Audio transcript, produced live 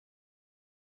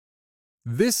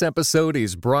This episode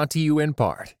is brought to you in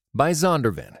part by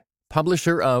Zondervan,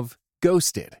 publisher of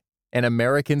Ghosted, an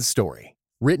American Story,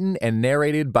 written and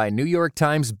narrated by New York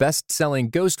Times best-selling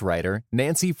ghostwriter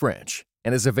Nancy French,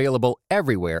 and is available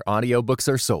everywhere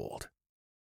audiobooks are sold.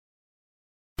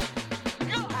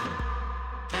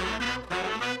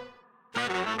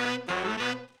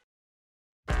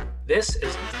 This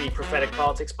is the Prophetic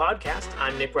Politics Podcast.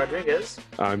 I'm Nick Rodriguez.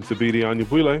 I'm Thabiti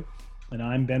Anyabwile. And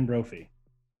I'm Ben Brophy.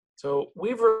 So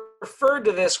we've referred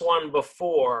to this one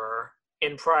before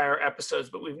in prior episodes,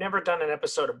 but we've never done an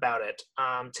episode about it.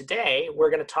 Today,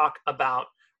 we're going to talk about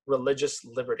religious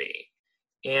liberty.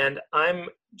 And I'm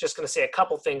just going to say a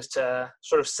couple things to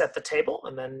sort of set the table,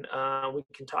 and then we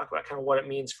can talk about kind of what it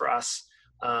means for us,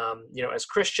 as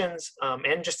Christians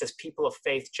and just as people of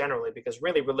faith generally, because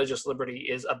really religious liberty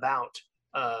is about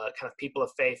kind of people of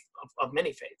faith, of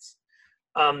many faiths.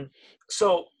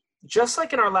 So just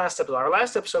like in our last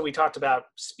episode, we talked about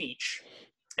speech.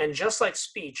 And just like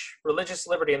speech, religious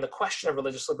liberty and the question of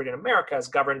religious liberty in America is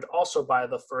governed also by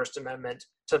the First Amendment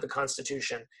to the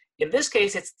Constitution. In this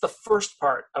case, it's the first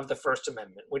part of the First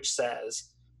Amendment, which says,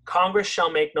 Congress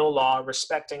shall make no law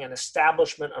respecting an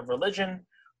establishment of religion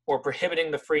or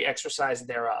prohibiting the free exercise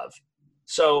thereof.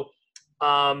 So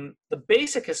the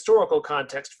basic historical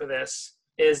context for this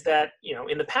is that,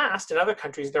 in the past, in other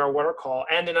countries, there are what are called,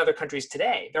 and in other countries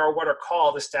today, there are what are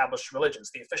called established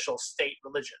religions, the official state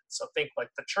religion. So think like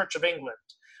the Church of England,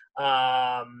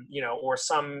 or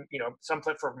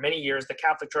for many years, the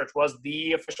Catholic Church was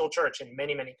the official church in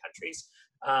many, many countries.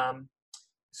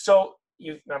 So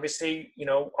you obviously,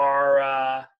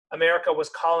 our America was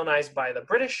colonized by the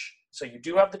British. So you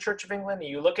do have the Church of England, and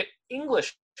you look at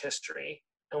English history,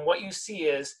 and what you see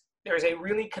is there is a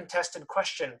really contested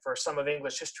question for some of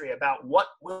English history about what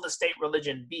will the state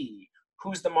religion be?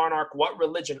 Who's the monarch? What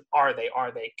religion are they?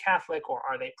 Are they Catholic or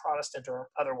are they Protestant or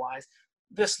otherwise?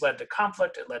 This led to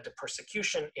conflict. It led to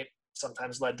persecution. It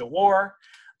sometimes led to war.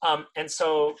 And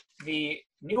so the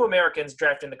New Americans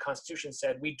drafting the Constitution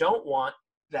said, we don't want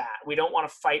that. We don't want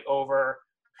to fight over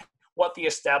what the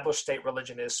established state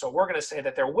religion is. So we're going to say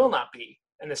that there will not be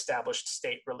an established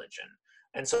state religion.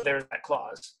 And so there's that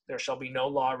clause, there shall be no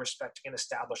law respecting an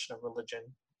establishment of religion.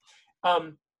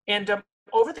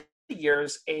 Over the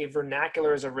years, a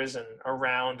vernacular has arisen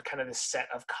around kind of this set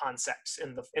of concepts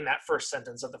in that first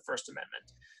sentence of the First Amendment.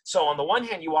 So on the one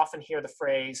hand, you often hear the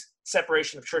phrase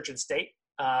separation of church and state.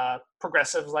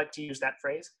 Progressives like to use that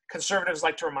phrase. Conservatives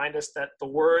like to remind us that the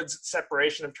words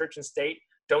separation of church and state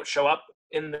don't show up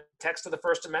in the text of the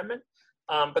First Amendment.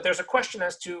 But there's a question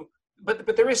as to,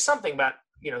 but there is something about,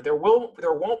 there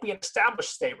won't be an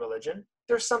established state religion.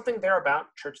 There's something there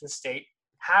about church and state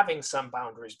having some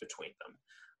boundaries between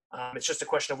them. It's just a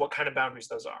question of what kind of boundaries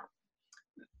those are.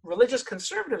 Religious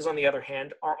conservatives, on the other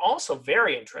hand, are also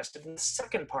very interested in the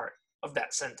second part of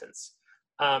that sentence.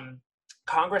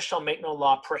 Congress shall make no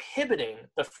law prohibiting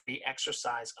the free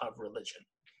exercise of religion.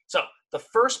 So the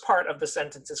first part of the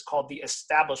sentence is called the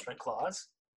Establishment Clause.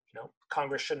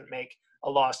 Congress shouldn't make a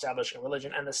law establishing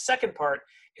religion. And the second part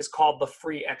is called the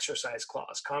Free Exercise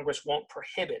Clause. Congress won't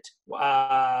prohibit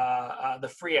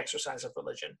the free exercise of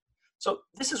religion. So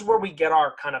this is where we get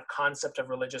our kind of concept of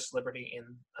religious liberty in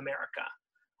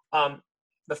America.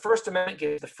 The First Amendment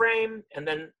gives the frame, and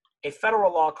then a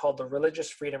federal law called the Religious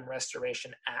Freedom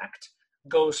Restoration Act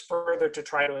goes further to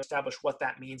try to establish what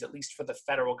that means, at least for the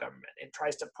federal government. It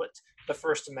tries to put the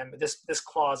First Amendment, this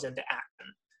clause, into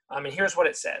action. And here's what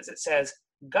it says. It says,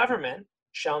 government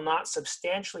shall not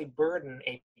substantially burden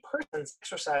a person's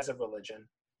exercise of religion,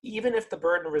 even if the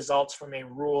burden results from a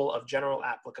rule of general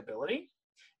applicability.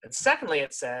 And secondly,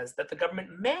 it says that the government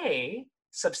may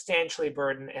substantially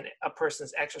burden a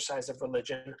person's exercise of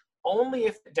religion only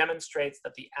if it demonstrates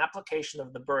that the application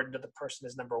of the burden to the person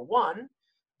is, number one,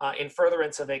 in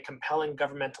furtherance of a compelling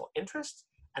governmental interest,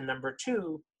 and number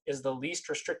two, is the least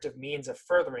restrictive means of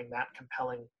furthering that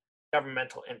compelling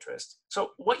governmental interest.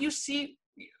 So what you see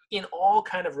in all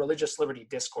kind of religious liberty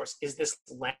discourse is this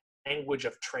language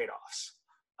of trade-offs.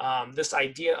 This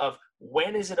idea of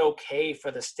when is it okay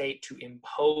for the state to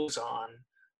impose on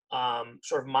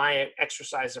sort of my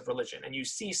exercise of religion. And you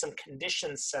see some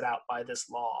conditions set out by this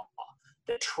law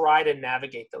that try to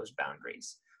navigate those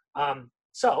boundaries.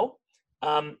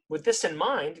 With this in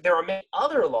mind, there are many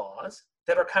other laws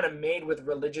that are kind of made with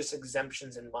religious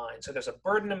exemptions in mind. So there's a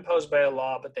burden imposed by a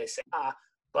law, but they say,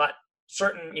 but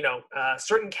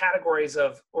certain categories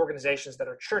of organizations that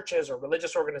are churches or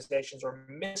religious organizations or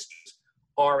ministries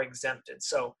are exempted.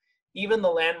 So even the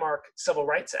landmark Civil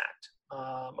Rights Act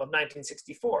of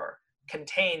 1964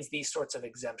 contains these sorts of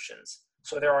exemptions.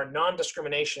 So there are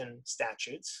non-discrimination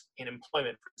statutes in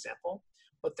employment, for example,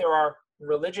 but there are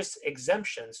religious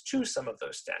exemptions to some of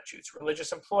those statutes.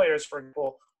 Religious employers, for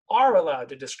example, are allowed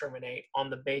to discriminate on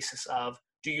the basis of,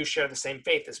 do you share the same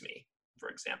faith as me, for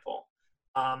example.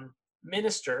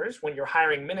 Ministers, when you're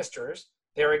hiring ministers,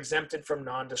 they're exempted from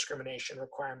non-discrimination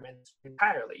requirements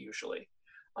entirely, usually.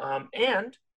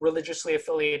 And religiously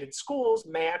affiliated schools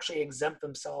may actually exempt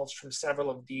themselves from several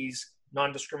of these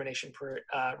non-discrimination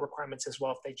requirements as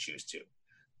well if they choose to.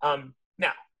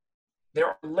 Now, there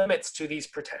are limits to these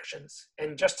protections.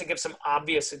 And just to give some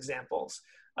obvious examples,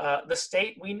 the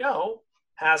state, we know,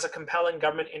 has a compelling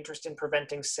government interest in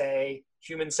preventing, say,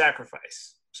 human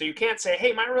sacrifice. So you can't say,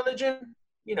 hey, my religion,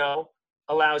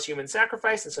 allows human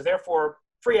sacrifice, and so therefore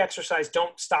free exercise,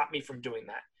 don't stop me from doing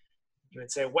that. You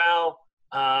would say, well,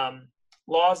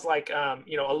 laws like, a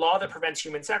law that prevents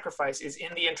human sacrifice is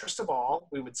in the interest of all,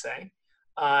 we would say,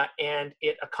 and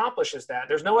it accomplishes that.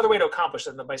 There's no other way to accomplish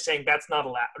that than by saying that's not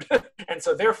allowed. And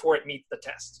so therefore it meets the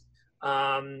test.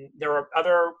 There are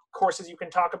other courses you can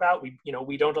talk about.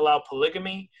 We don't allow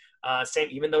polygamy,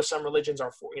 even though some religions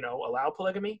are allow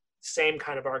polygamy, same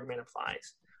kind of argument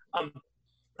applies.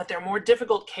 But there are more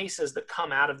difficult cases that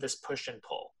come out of this push and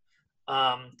pull.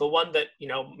 The one that,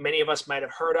 many of us might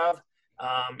have heard of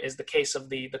is the case of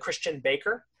the Christian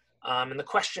baker. And the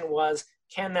question was,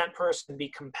 can that person be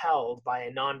compelled by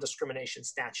a non-discrimination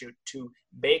statute to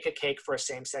bake a cake for a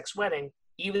same-sex wedding,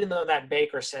 even though that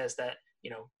baker says that,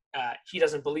 he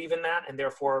doesn't believe in that and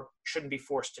therefore shouldn't be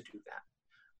forced to do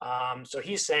that. So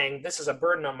he's saying, this is a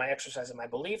burden on my exercise of my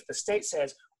belief. The state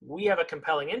says, we have a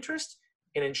compelling interest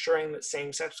in ensuring that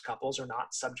same-sex couples are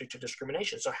not subject to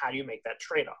discrimination. So how do you make that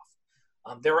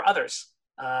trade-off? There are others.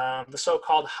 The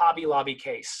so-called Hobby Lobby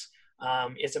case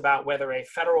is about whether a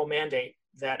federal mandate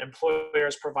that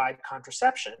employers provide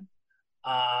contraception,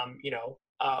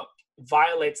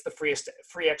 violates the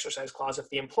free exercise clause if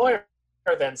the employer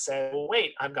then says, well,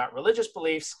 wait, I've got religious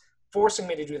beliefs, forcing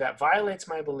me to do that violates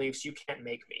my beliefs, you can't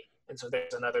make me. And so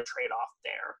there's another trade-off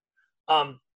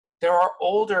there. There are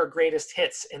older greatest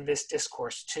hits in this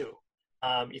discourse too.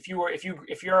 If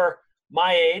you're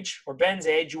my age or Ben's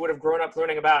age, you would have grown up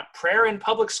learning about prayer in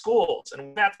public schools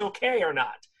and that's okay or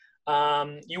not.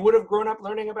 You would have grown up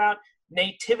learning about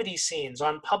nativity scenes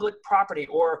on public property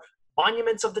or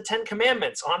monuments of the Ten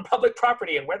Commandments on public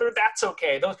property and whether that's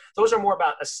okay. Those are more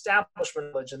about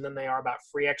establishment religion than they are about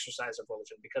free exercise of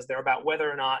religion, because they're about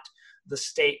whether or not the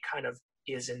state kind of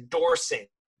is endorsing,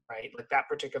 right, like that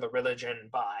particular religion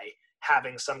by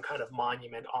having some kind of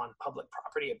monument on public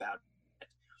property about it.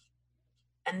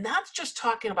 And that's just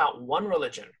talking about one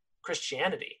religion,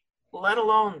 Christianity, let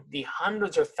alone the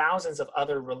hundreds or thousands of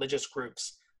other religious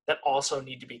groups that also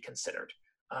need to be considered.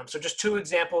 So just two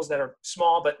examples that are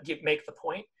small but make the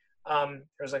point.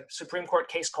 There's a Supreme Court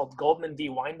case called Goldman v.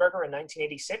 Weinberger in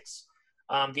 1986.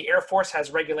 The Air Force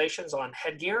has regulations on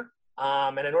headgear,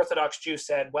 and an Orthodox Jew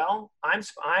said, well, I'm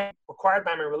required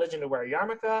by my religion to wear a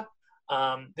yarmulke.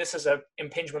 This is an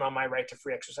impingement on my right to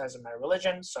free exercise of my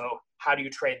religion. So how do you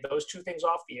trade those two things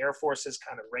off? The Air Force's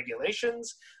kind of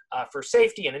regulations for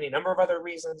safety and any number of other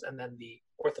reasons, and then the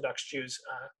Orthodox Jews'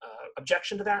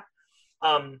 objection to that.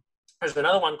 There's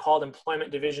another one called Employment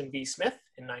Division v. Smith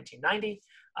in 1990.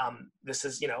 This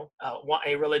is,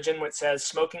 a religion which says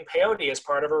smoking peyote is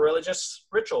part of a religious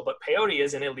ritual, but peyote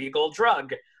is an illegal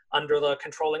drug under the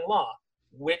controlling law.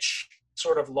 Which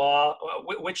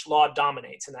law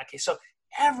dominates in that case? So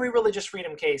every religious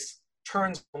freedom case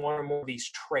turns on one or more of these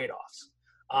trade-offs.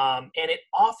 And it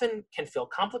often can feel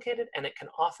complicated and it can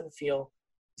often feel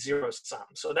zero-sum.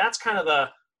 So that's kind of the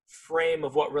frame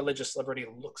of what religious liberty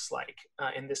looks like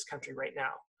in this country right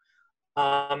now.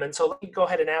 And so let me go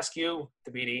ahead and ask you,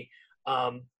 Thabiti,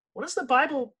 what does the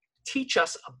Bible teach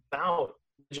us about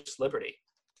religious liberty?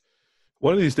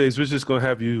 One of these days, we're just going to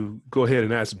have you go ahead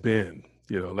and ask Ben.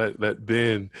 Let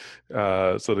Ben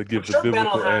sort of give the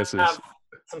biblical answers. Have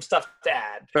some stuff to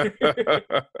add.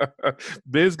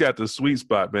 Ben's got the sweet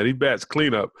spot, man. He bats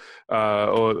cleanup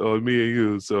on me and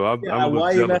you. So I'm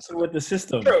why are you messing with the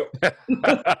system? True. I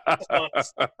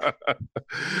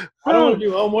don't want to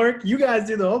do homework. You guys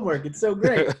do the homework. It's so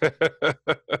great.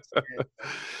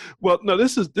 Well, no,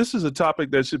 this is a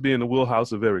topic that should be in the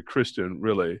wheelhouse of every Christian,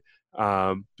 really.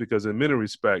 Because in many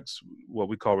respects, what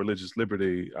we call religious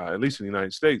liberty, at least in the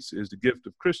United States, is the gift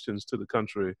of Christians to the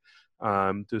country,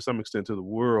 to some extent to the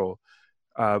world.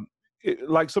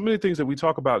 Like so many things that we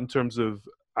talk about in terms of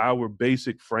our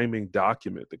basic framing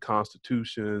document, the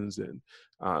constitutions and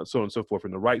so on and so forth,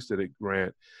 and the rights that it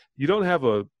grant, you don't have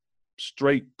a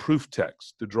straight proof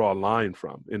text to draw a line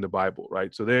from in the Bible,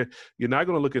 right? So you're not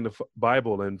going to look in the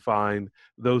Bible and find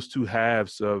those two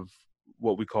halves of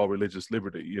what we call religious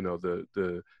liberty,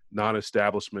 the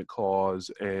non-establishment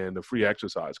clause and the free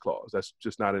exercise clause. That's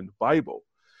just not in the Bible.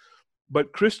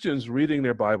 But Christians reading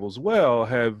their Bibles well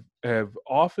have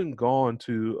often gone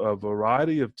to a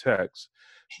variety of texts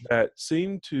that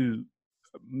seem to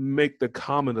make the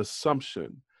common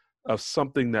assumption of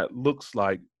something that looks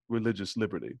like religious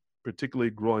liberty, particularly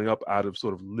growing up out of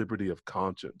sort of liberty of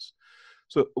conscience.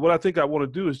 So what I think I want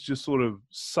to do is just sort of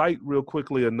cite real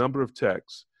quickly a number of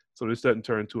texts so this doesn't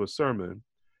turn into a sermon,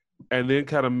 and then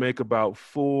kind of make about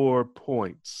 4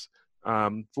 points,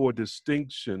 4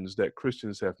 distinctions that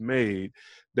Christians have made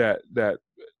that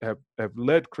have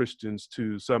led Christians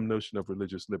to some notion of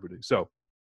religious liberty. So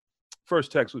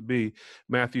first text would be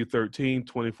Matthew 13,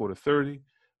 24 to 30,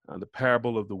 the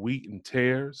parable of the wheat and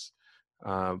tares.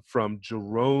 From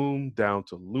Jerome down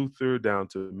to Luther, down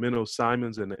to Menno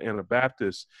Simons and the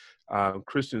Anabaptists,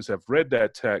 Christians have read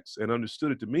that text and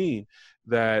understood it to mean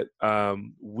that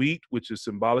wheat, which is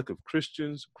symbolic of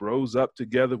Christians, grows up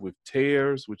together with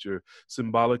tares, which are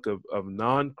symbolic of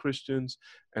non-Christians,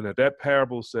 and that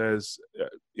parable says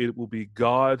it will be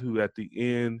God who at the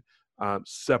end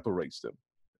separates them,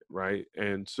 right?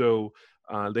 And so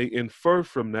they infer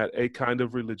from that a kind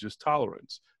of religious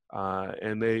tolerance.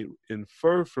 And they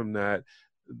infer from that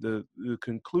the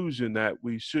conclusion that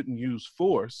we shouldn't use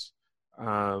force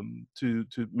to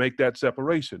make that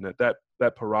separation,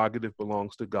 that prerogative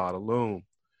belongs to God alone.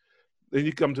 Then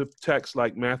you come to texts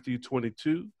like Matthew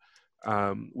 22,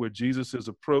 where Jesus is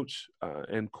approached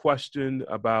and questioned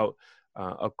about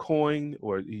a coin,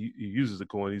 or he uses a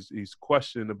coin. He's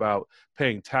questioned about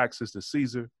paying taxes to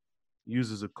Caesar,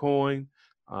 uses a coin.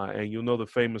 And you'll know the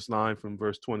famous line from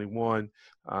verse 21,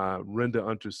 render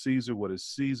unto Caesar what is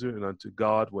Caesar, and unto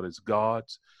God what is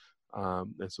God's.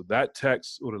 And so that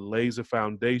text sort of lays a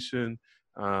foundation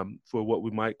for what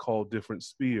we might call different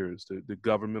spheres, the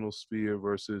governmental sphere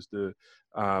versus the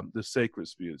sacred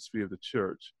sphere, the sphere of the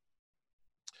church.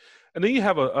 And then you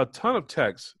have a ton of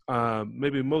texts.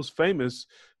 Maybe most famous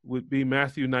would be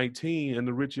Matthew 19 and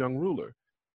the rich young ruler,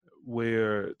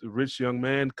 where the rich young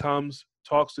man comes,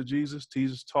 talks to Jesus.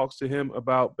 Jesus talks to him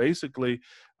about basically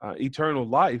eternal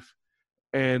life.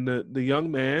 And the young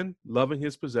man, loving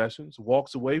his possessions,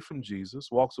 walks away from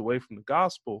Jesus, walks away from the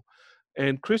gospel.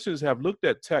 And Christians have looked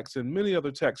at texts and many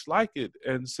other texts like it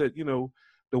and said,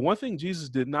 the one thing Jesus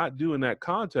did not do in that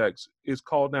context is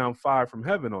call down fire from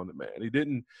heaven on the man. He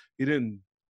didn't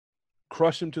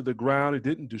crush him to the ground. He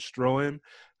didn't destroy him.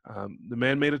 The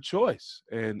man made a choice.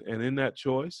 And in that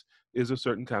choice is a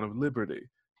certain kind of liberty.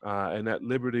 And that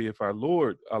liberty, if our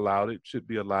Lord allowed it, should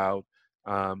be allowed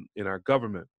in our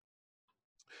government.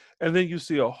 And then you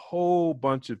see a whole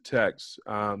bunch of texts,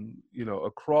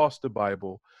 across the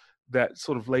Bible that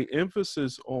sort of lay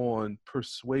emphasis on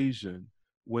persuasion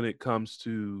when it comes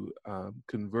to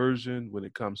conversion, when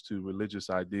it comes to religious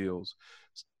ideals.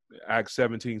 Acts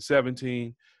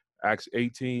 17:17, Acts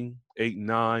 18, 8 and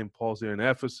 9, Paul's there in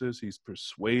Ephesus. He's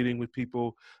persuading with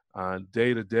people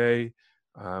day to day.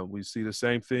 We see the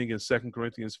same thing in 2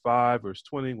 Corinthians 5, verse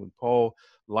 20, when Paul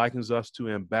likens us to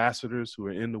ambassadors who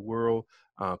are in the world,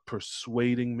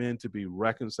 persuading men to be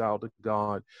reconciled to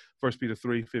God. 1 Peter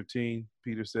 3:15,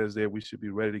 Peter says there we should be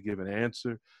ready to give an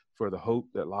answer for the hope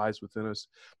that lies within us.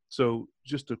 So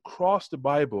just across the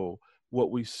Bible,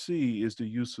 what we see is the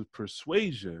use of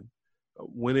persuasion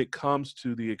when it comes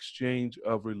to the exchange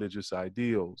of religious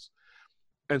ideals.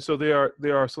 And so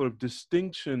there are sort of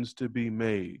distinctions to be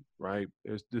made, right?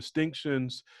 There's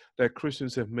distinctions that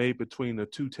Christians have made between the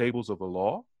 2 tables of the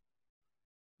law,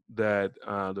 that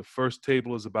the first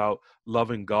table is about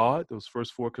loving God, those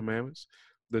first 4 commandments.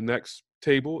 The next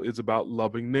table is about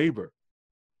loving neighbor.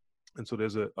 And so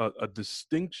there's a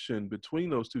distinction between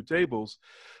those 2 tables,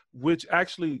 which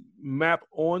actually map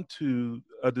onto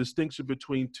a distinction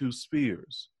between 2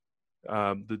 spheres,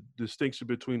 the distinction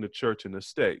between the church and the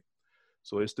state.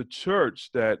 So it's the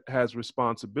church that has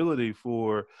responsibility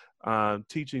for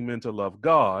teaching men to love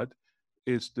God.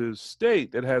 It's the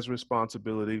state that has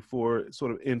responsibility for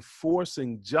sort of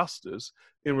enforcing justice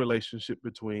in relationship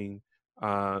between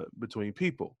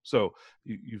people. So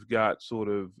you've got sort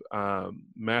of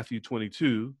Matthew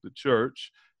 22, the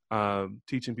church,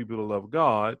 teaching people to love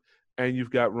God, and you've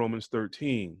got Romans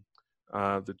 13,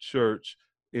 the church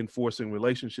enforcing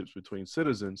relationships between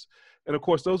citizens. And of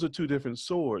course, those are 2 different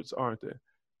swords, aren't they?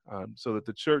 So that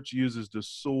the church uses the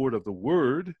sword of the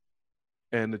word,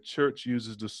 and the church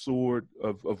uses the sword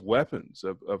of weapons,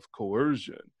 of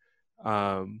coercion.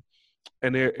 And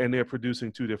they're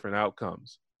producing 2 different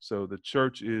outcomes. So the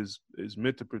church is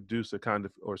meant to produce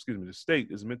the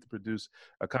state is meant to produce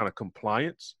a kind of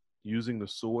compliance using the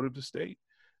sword of the state.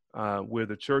 where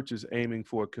the church is aiming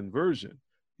for conversion,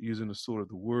 using the sword of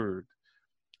the word.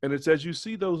 And it's as you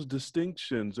see those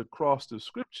distinctions across the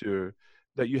scripture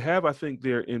that you have, I think,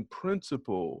 there in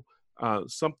principle,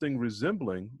 something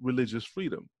resembling religious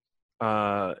freedom,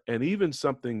 and even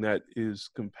something that is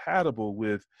compatible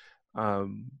with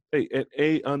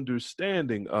a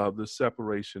understanding of the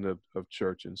separation of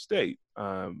church and state,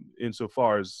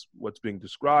 insofar as what's being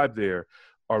described there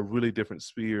are really different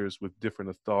spheres with different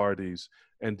authorities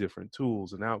and different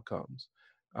tools and outcomes.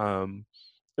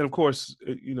 And of course,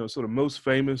 sort of most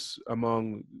famous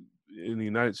among, in the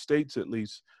United States at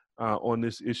least, on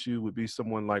this issue would be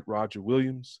someone like Roger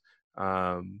Williams,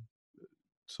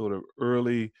 sort of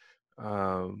early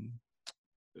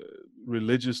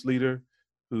religious leader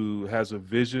who has a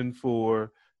vision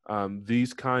for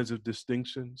these kinds of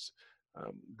distinctions.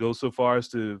 Goes so far as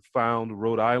to found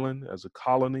Rhode Island as a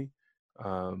colony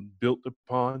built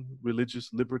upon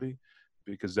religious liberty,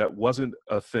 because that wasn't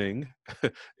a thing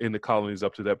in the colonies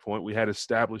up to that point. We had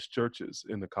established churches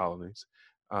in the colonies.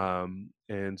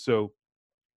 And so,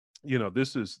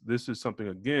 this is something,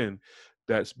 again,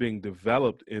 that's being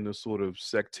developed in a sort of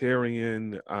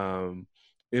sectarian,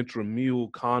 intramural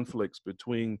conflicts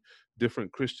between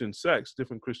different Christian sects,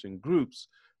 different Christian groups,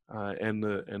 and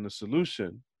the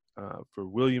solution for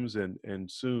Williams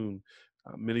and soon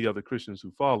many other Christians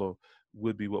who follow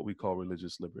would be what we call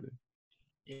religious liberty.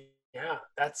 Yeah,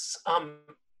 that's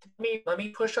let me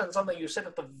push on something you said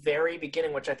at the very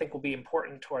beginning, which I think will be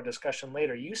important to our discussion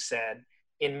later. You said,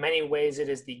 in many ways, it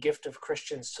is the gift of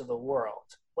Christians to the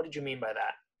world. What did you mean by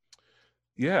that?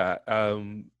 Yeah.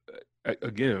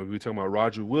 Again, we're talking about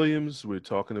Roger Williams. We're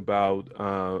talking about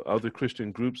other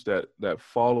Christian groups that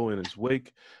follow in his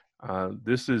wake.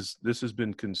 This has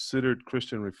been considered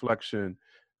Christian reflection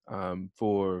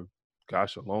for, a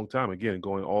long time. Again,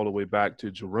 going all the way back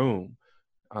to Jerome.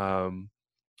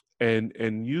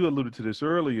 And you alluded to this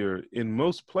earlier. In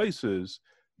most places,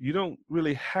 you don't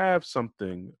really have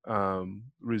something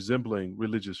resembling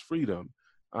religious freedom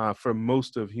for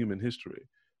most of human history.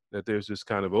 That there's this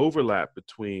kind of overlap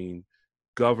between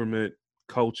government,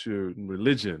 culture, and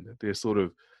religion. That they're sort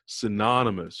of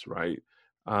synonymous, right?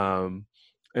 And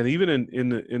even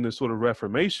in the sort of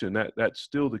Reformation, that's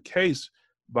still the case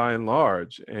by and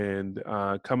large. And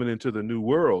coming into the New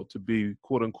World, to be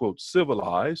quote unquote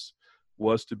civilized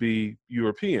was to be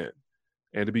European,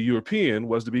 and to be European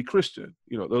was to be Christian.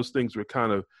 Those things were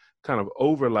kind of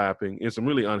overlapping in some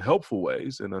really unhelpful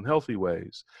ways and unhealthy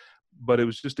ways. But it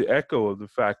was just the echo of the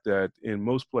fact that in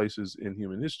most places in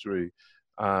human history,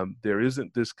 there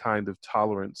isn't this kind of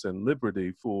tolerance and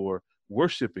liberty for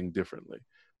worshiping differently.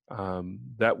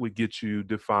 That would get you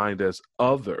defined as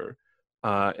other,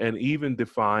 and even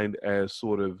defined as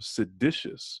sort of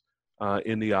seditious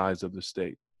in the eyes of the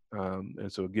state. And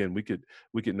so again, we could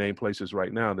name places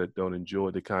right now that don't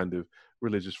enjoy the kind of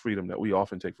religious freedom that we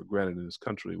often take for granted in this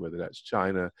country, whether that's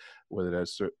China, whether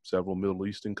that's several Middle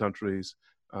Eastern countries,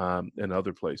 and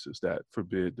other places that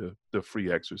forbid the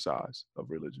free exercise of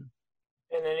religion.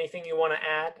 And anything you want to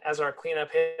add as our cleanup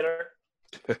hitter?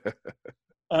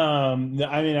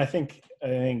 I think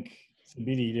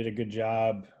Thabiti did a good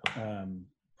job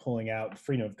pulling out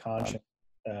freedom of conscience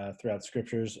throughout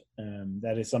scriptures.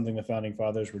 That is something the founding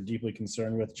fathers were deeply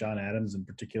concerned with. John Adams, in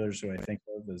particular, who I think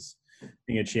of as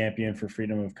being a champion for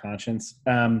freedom of conscience.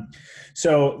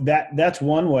 So that's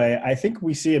one way. I think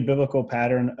we see a biblical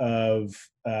pattern of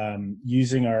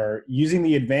using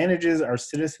the advantages our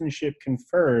citizenship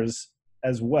confers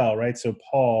as well, right? So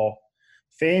Paul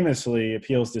famously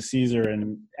appeals to Caesar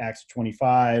in Acts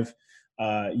 25,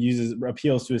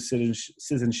 appeals to his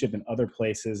citizenship in other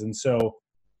places. And so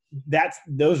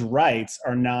those rights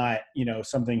are not,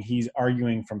 something he's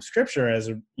arguing from scripture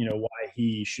as, why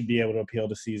he should be able to appeal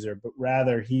to Caesar, but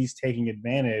rather he's taking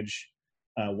advantage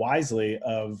wisely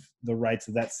of the rights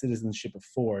that citizenship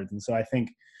affords. And so I think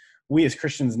we as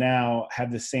Christians now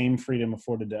have the same freedom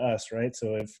afforded to us, right?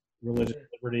 So if religious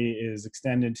liberty is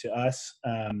extended to us,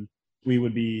 we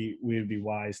would be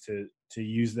wise to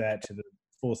use that to the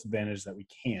fullest advantage that we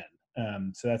can.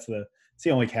 So that's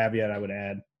the only caveat I would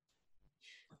add.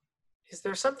 Is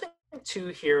there something too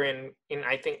here in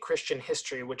I think Christian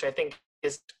history, which I think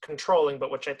is controlling,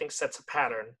 but which I think sets a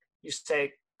pattern? You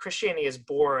say Christianity is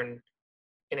born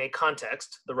in a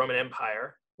context, the Roman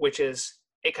Empire, which is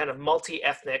a kind of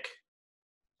multi-ethnic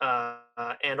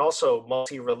and also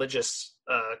multi-religious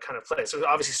kind of place. So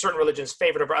obviously certain religions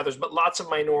favored over others, but lots of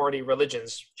minority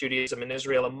religions, Judaism and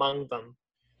Israel among them.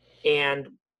 And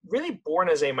really born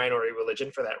as a minority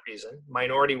religion for that reason,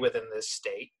 minority within this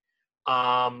state,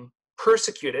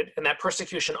 persecuted, and that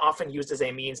persecution often used as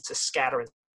a means to scatter and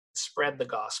spread the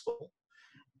gospel.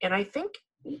 And I think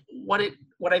what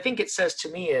I think it says to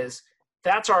me is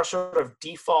that's our sort of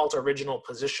default original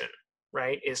position,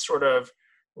 right? Is sort of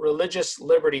religious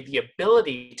liberty, the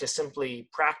ability to simply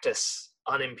practice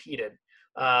unimpeded,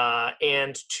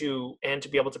 and to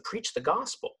be able to preach the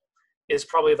gospel is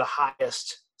probably the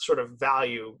highest sort of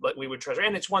value that we would treasure.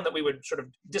 And it's one that we would sort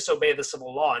of disobey the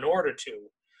civil law in order to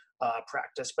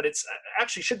practice, but it's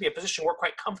actually should be a position we're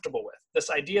quite comfortable with.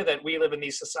 This idea that we live in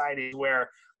these societies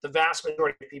where the vast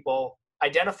majority of people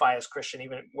identify as Christian,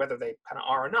 even whether they kind of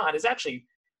are or not, is actually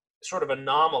sort of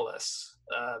anomalous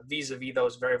vis-a-vis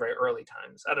those very, very early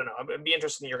times. I don't know. I'd be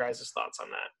interested in your guys' thoughts on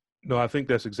that. No, I think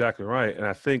that's exactly right. And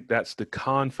I think that's the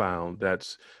confound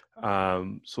that's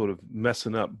sort of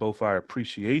messing up both our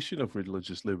appreciation of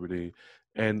religious liberty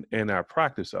and our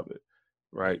practice of it,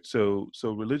 right? So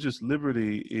religious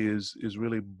liberty is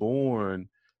really born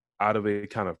out of a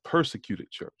kind of persecuted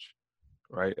church,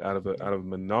 right? Out of a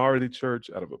minority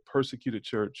church, out of a persecuted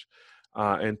church.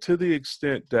 And to the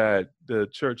extent that the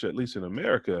church, at least in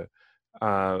America,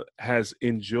 has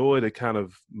enjoyed a kind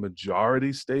of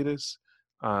majority status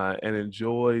and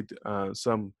enjoyed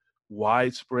some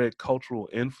widespread cultural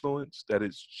influence that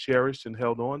it's cherished and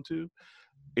held on to,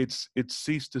 it's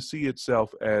ceased to see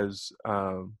itself as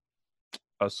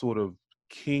a sort of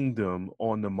kingdom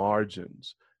on the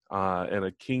margins and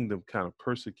a kingdom kind of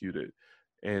persecuted.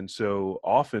 And so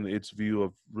often its view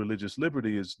of religious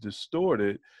liberty is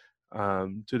distorted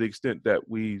to the extent that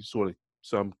we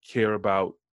some care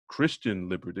about Christian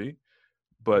liberty,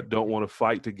 but don't want to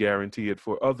fight to guarantee it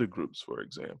for other groups, for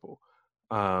example.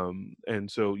 And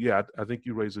so, yeah, I think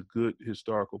you raise a good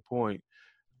historical point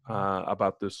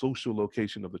about the social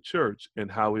location of the church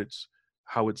and how it's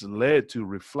led to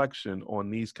reflection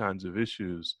on these kinds of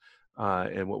issues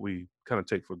and what we kind of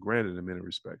take for granted in many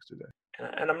respects today.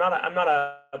 And I'm not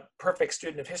a perfect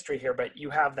student of history here, but you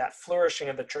have that flourishing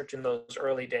of the church in those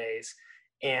early days,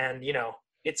 and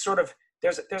it's sort of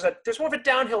there's more of a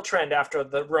downhill trend after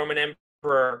the Roman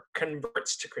Emperor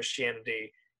converts to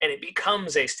Christianity and it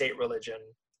becomes a state religion,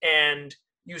 and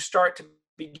you start to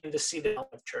begin to see the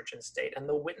element of church and state, and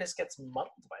the witness gets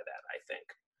muddled by that, I think.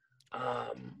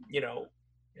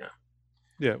 Yeah.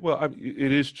 Yeah, well,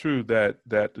 it is true that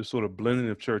the sort of blending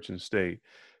of church and state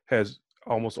has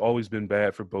almost always been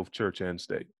bad for both church and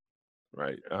state,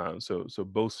 right? So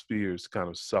both spheres kind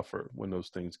of suffer when those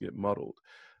things get muddled.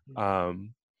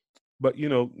 But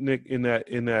Nick, in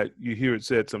that you hear it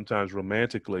said sometimes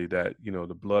romantically that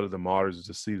the blood of the martyrs is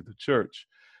the seed of the church.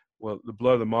 Well, the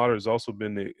blood of the martyrs has also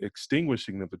been the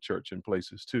extinguishing of the church in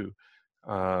places too.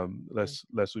 Lest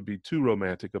we be too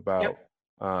romantic about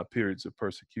periods of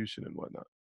persecution and whatnot.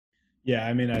 Yeah,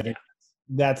 I mean, I think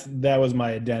that was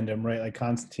my addendum, right? Like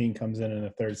Constantine comes in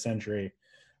the 3rd century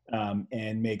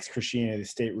and makes Christianity the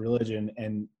state religion,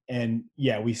 and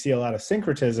yeah, we see a lot of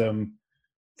syncretism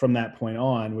from that point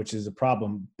on, which is a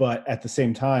problem. But at the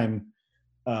same time,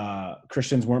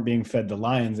 Christians weren't being fed to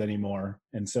lions anymore,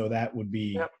 and so that would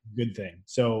be a good thing.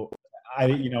 So I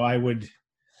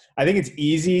think it's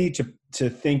easy to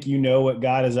think what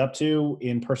God is up to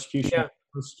in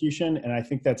persecution, and I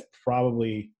think that's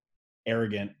probably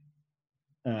arrogant.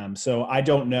 So I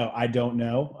don't know.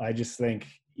 I just think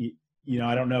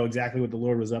I don't know exactly what the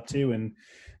Lord was up to in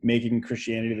making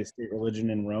Christianity the state religion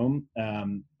in Rome.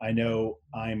 I know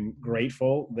I'm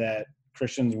grateful that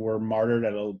Christians were martyred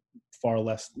at a far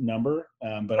less number,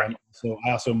 but I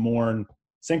also mourn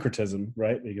syncretism,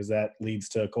 right? Because that leads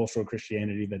to cultural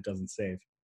Christianity that doesn't save.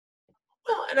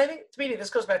 Well, and I think, Thabiti,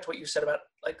 this goes back to what you said about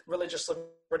like religious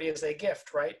liberty as a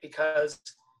gift, right? Because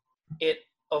it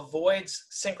avoids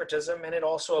syncretism and it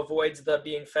also avoids the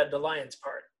being fed to lions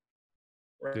part,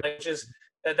 right? Which is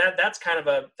that's kind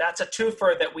of that's a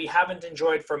twofer that we haven't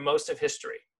enjoyed for most of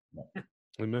history.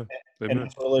 Amen. And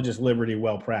it's religious liberty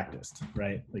well practiced,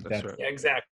 right? Like that's right. Yeah,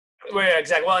 exactly. Well,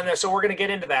 exactly. Well, and so we're going to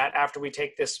get into that after we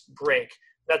take this break.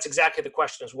 That's exactly the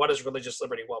question: is what is religious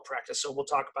liberty well practiced? So we'll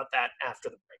talk about that after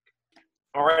the break.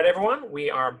 All right, everyone, we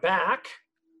are back,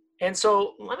 and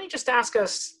so let me just ask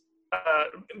us a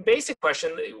basic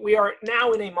question. We are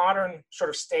now in a modern sort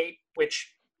of state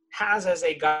which has as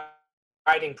a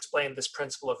guiding explain this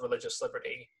principle of religious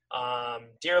liberty,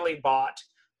 dearly bought,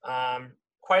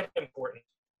 quite important.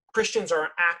 Christians are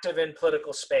active in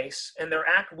political space, and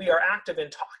we are active in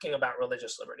talking about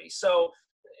religious liberty. So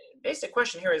basic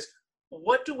question here is,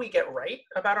 what do we get right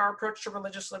about our approach to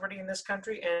religious liberty in this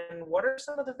country, and what are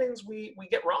some of the things we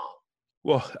get wrong?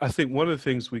 Well, I think one of the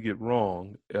things we get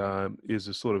wrong is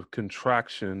a sort of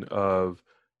contraction of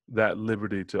that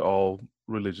liberty to all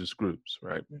religious groups,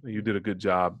 right? Mm-hmm. You did a good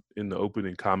job in the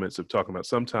opening comments of talking about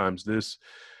sometimes this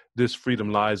freedom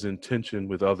lies in tension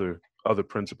with other other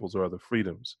principles or other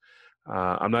freedoms.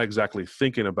 I'm not exactly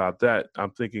thinking about that.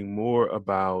 I'm thinking more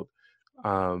about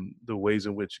the ways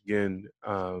in which, again,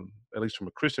 at least from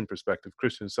a Christian perspective,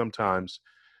 Christians sometimes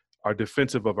are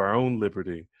defensive of our own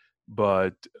liberty,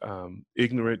 but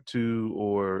ignorant to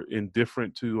or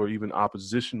indifferent to or even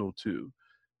oppositional to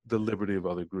the liberty of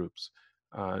other groups.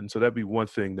 And so that'd be one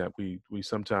thing that we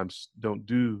sometimes don't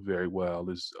do very well,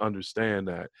 is understand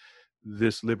that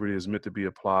this liberty is meant to be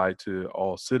applied to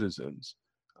all citizens.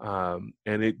 And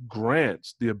it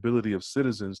grants the ability of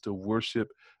citizens to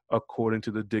worship according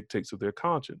to the dictates of their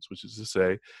conscience, which is to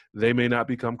say, they may not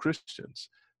become Christians.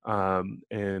 So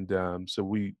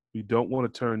we don't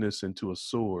want to turn this into a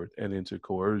sword and into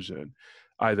coercion,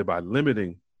 either by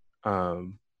limiting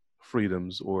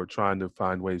freedoms or trying to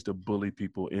find ways to bully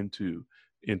people into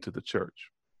the church.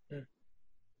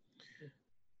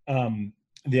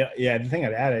 The thing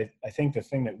I'd add, I think the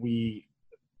thing that we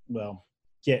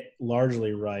get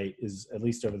largely right is, at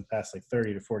least over the past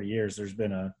 30 to 40 years, there's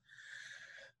been a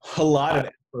lot of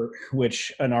effort,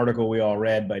 which an article we all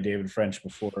read by David French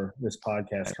before this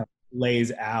podcast kind of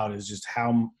lays out, is just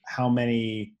how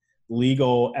many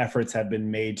legal efforts have been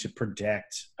made to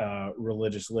protect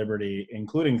religious liberty,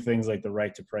 including things like the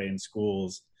right to pray in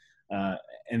schools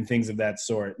and things of that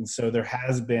sort. And so there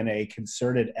has been a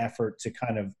concerted effort to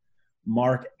kind of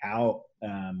mark out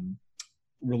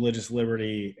religious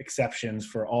liberty exceptions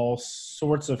for all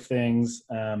sorts of things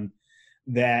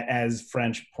that, as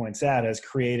French points out, has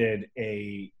created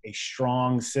a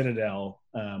strong citadel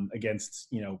against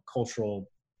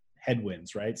cultural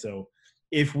headwinds, right? So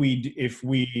if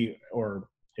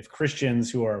Christians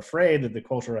who are afraid that the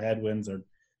cultural headwinds are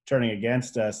turning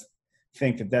against us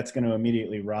think that that's going to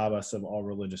immediately rob us of all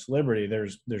religious liberty,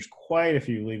 there's quite a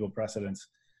few legal precedents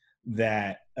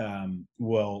that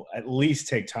will at least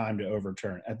take time to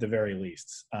overturn, at the very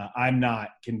least. I'm not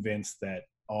convinced that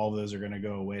all those are going to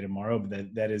go away tomorrow,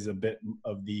 but that is a bit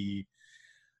of the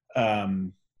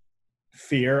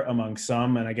fear among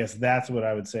some. And I guess that's what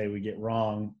I would say we get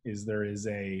wrong, is there is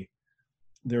a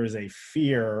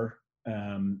fear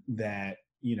that,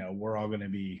 we're all going to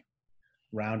be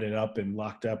rounded up and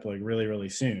locked up really, really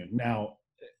soon. Now,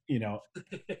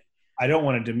 I don't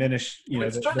want to diminish, We're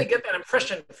starting to get that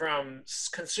impression from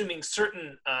consuming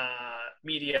certain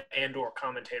media and or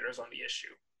commentators on the issue.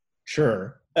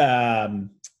 Sure. And,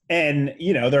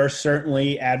 there are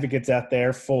certainly advocates out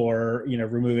there for,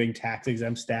 removing tax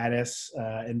exempt status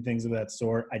and things of that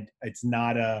sort. I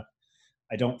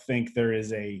don't think there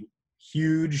is a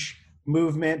huge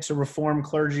movement to reform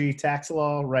clergy tax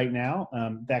law right now.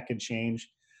 That could change.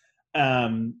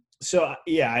 I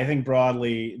think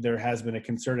broadly there has been a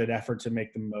concerted effort to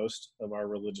make the most of our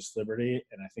religious liberty.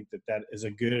 And I think that is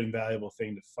a good and valuable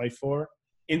thing to fight for,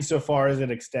 insofar as it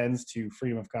extends to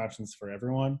freedom of conscience for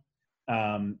everyone.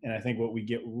 And I think what we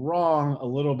get wrong a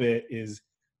little bit is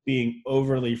being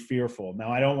overly fearful.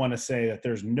 Now, I don't want to say that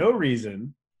there's no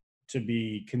reason to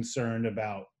be concerned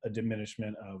about a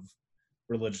diminishment of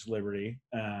religious liberty,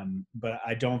 but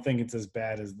I don't think it's as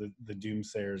bad as the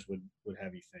doomsayers would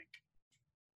have you think.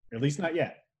 At least not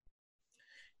yet.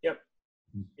 Yep.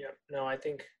 No, I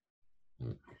think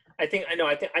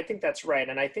that's right.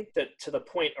 And I think that, to the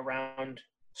point around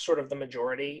sort of the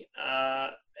majority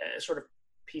sort of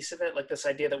piece of it, like this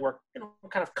idea that we're,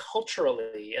 kind of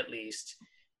culturally, at least,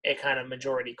 a kind of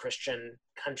majority Christian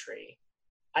country.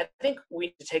 I think we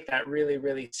need to take that really,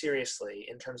 really seriously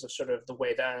in terms of sort of the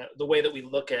way that we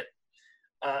look at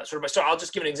so I'll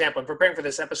just give an example. In preparing for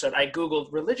this episode, I Googled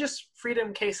religious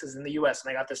freedom cases in the U.S. and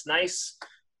I got this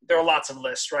there are lots of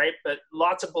lists, right? But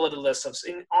lots of bulleted lists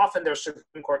often there's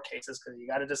Supreme Court cases because you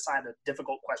got to decide a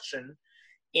difficult question.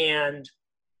 And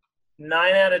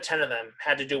 9 out of 10 of them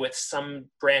had to do with some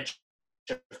branch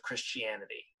of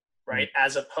Christianity, right?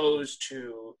 As opposed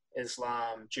to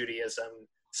Islam, Judaism,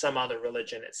 some other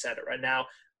religion, etc. Now,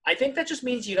 I think that just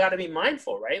means you got to be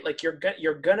mindful, right? Like you're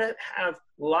gonna have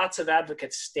lots of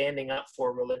advocates standing up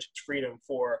for religious freedom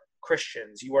for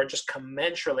Christians. You are just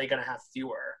commensurately going to have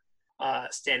fewer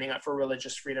standing up for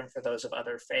religious freedom for those of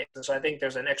other faiths. And so I think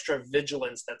there's an extra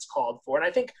vigilance that's called for. And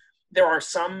I think there are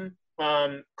some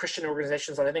Christian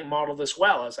organizations that I think model this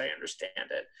well, as I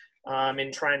understand it,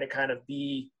 in trying to kind of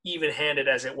be even-handed,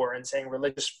 as it were, and saying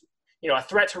a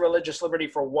threat to religious liberty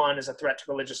for one is a threat to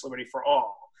religious liberty for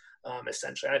all.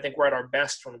 Essentially. And I think we're at our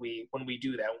best when we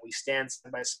do that, when we stand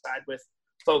side by side with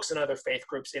folks in other faith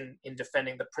groups in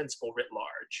defending the principle writ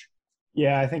large.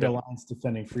 Yeah, I think Alliance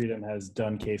Defending Freedom has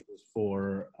done cases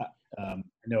for, I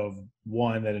know of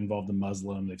one that involved a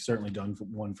Muslim. They've certainly done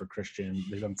one for Christian.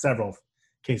 They've done several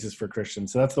cases for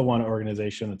Christians. So that's the one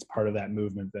organization that's part of that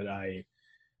movement that I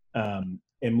am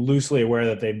loosely aware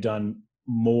that they've done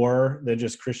more than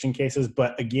just Christian cases.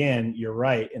 But again, you're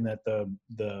right in that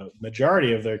the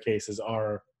majority of their cases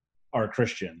are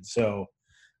Christian. So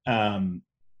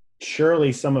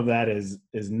surely some of that is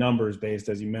numbers based,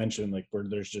 as you mentioned, like where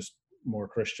there's just more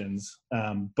Christians.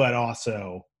 But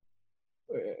also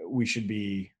we should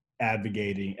be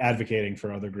advocating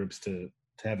for other groups to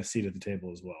have a seat at the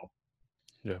table as well.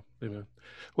 Yeah, amen.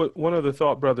 Well, one other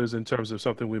thought, brothers, in terms of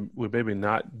something we're maybe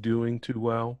not doing too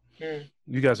well.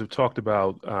 You guys have talked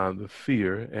about the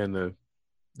fear and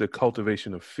the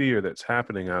cultivation of fear that's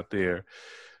happening out there.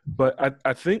 But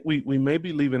I think we may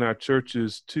be leaving our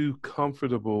churches too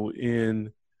comfortable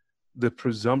in the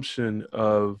presumption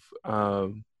of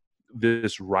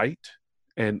this right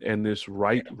and this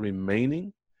right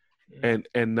remaining, and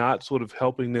not sort of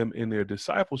helping them in their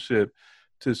discipleship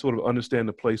to sort of understand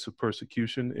the place of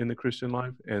persecution in the Christian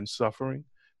life and suffering,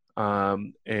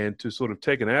 and to sort of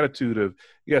take an attitude of,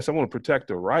 yes, I want to protect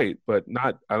the right, but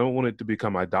I don't want it to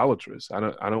become idolatrous. I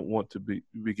don't want to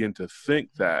begin to think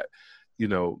that,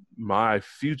 my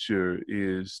future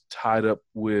is tied up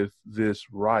with this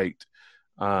right,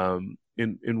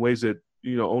 in ways that,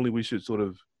 only we should sort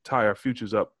of tie our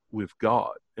futures up with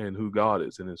God and who God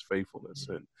is and his faithfulness.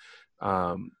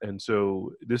 And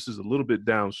so this is a little bit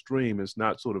downstream. It's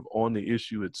not sort of on the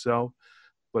issue itself,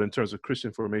 but in terms of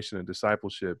Christian formation and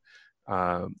discipleship,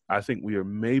 I think we are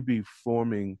maybe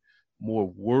forming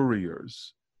more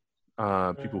worriers,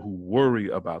 people who worry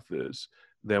about this,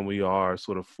 than we are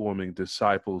sort of forming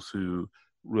disciples who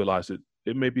realize that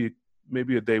it may be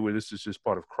a day where this is just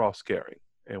part of cross carrying,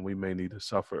 and we may need to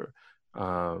suffer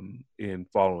in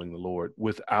following the Lord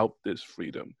without this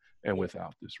freedom and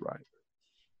without this right.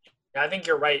 I think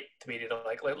you're right, Thabiti, to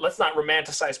let's not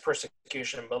romanticize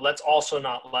persecution, but let's also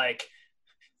not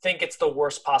think it's the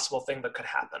worst possible thing that could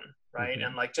happen, right?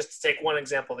 And just to take one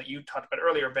example that you talked about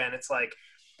earlier, Ben, it's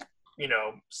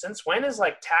since when is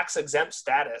tax exempt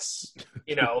status,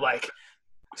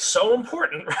 so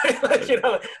important, right?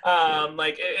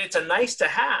 It's a nice to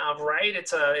have, right?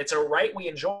 It's a right we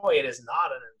enjoy. It is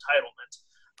not an entitlement.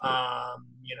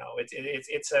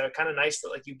 It's a kind of nice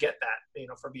that you get that,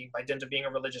 for being, by dint of being a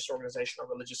religious organization or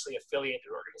religiously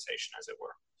affiliated organization, as it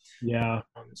were. Yeah.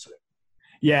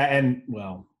 Yeah. And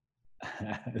well,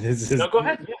 go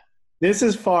ahead. Yeah. This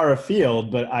is far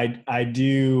afield, but I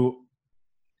do.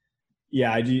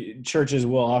 Churches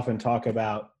will often talk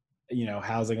about,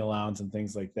 housing allowance and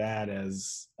things like that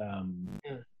as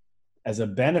a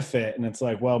benefit. And it's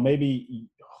well, maybe,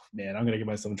 man, I'm going to get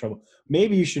myself in trouble.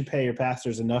 Maybe you should pay your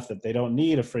pastors enough that they don't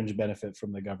need a fringe benefit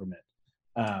from the government.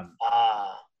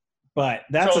 But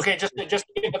that's so, okay. Just to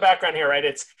give the background here, right?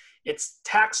 It's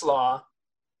tax law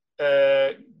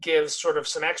gives sort of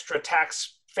some extra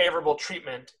tax favorable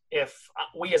treatment if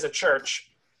we as a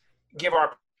church give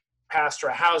our pastor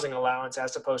a housing allowance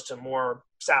as opposed to more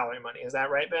salary money. Is that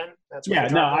right, Ben? That's what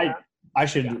I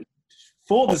should. Yeah.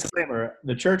 Full disclaimer,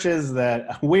 the churches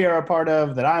that we are a part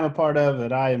of, that I'm a part of,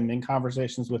 that I am in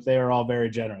conversations with, they are all very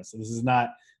generous. So this is no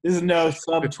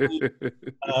subtweet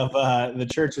of the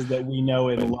churches that we know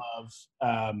and love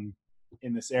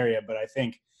in this area. But I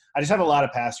think I just have a lot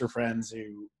of pastor friends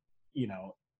who,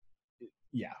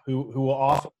 who will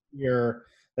often hear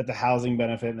that the housing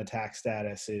benefit and the tax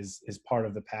status is part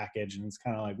of the package. And it's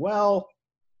kind of well,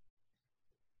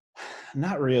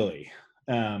 not really.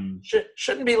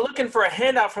 Shouldn't be looking for a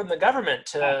handout from the government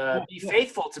to be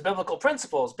faithful to biblical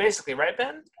principles, basically, right,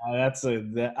 Ben?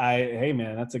 Hey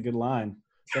man, that's a good line.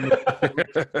 Again,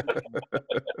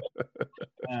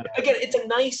 it's a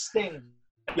nice thing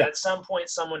that at some point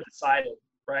someone decided,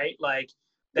 right?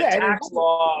 Tax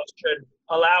law should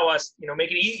allow us,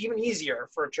 make it even easier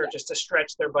for churches to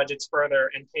stretch their budgets further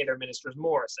and pay their ministers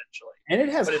more, essentially. And it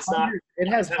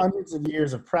has hundreds of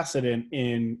years of precedent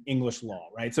in English law,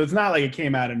 right? So it's not like it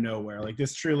came out of nowhere.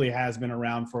 This truly has been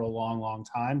around for a long, long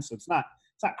time. So it's not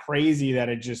crazy that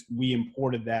we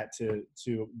imported that to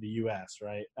the U.S.,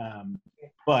 right?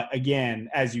 But again,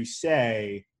 as you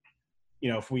say,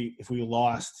 if we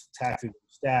lost tax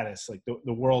status,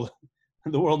 the world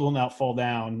will not fall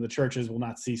down. The churches will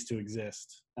not cease to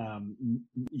exist.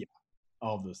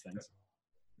 All of those things.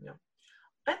 Yeah.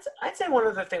 I'd say one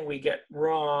other thing we get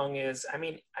wrong is,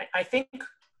 I think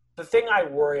the thing I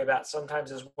worry about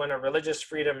sometimes is when a religious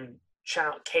freedom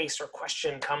case or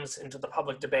question comes into the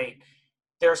public debate,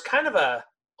 there's kind of a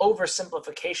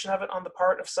oversimplification of it on the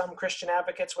part of some Christian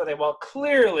advocates where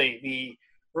clearly the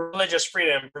religious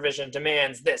freedom provision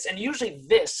demands this. And usually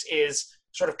this is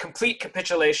sort of complete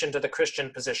capitulation to the Christian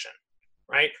position,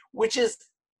 right? Which is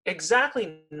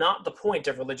exactly not the point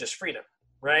of religious freedom,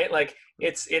 right? Like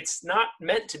it's not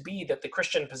meant to be that the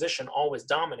Christian position always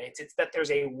dominates. It's that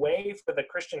there's a way for the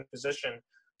Christian position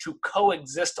to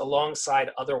coexist alongside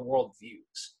other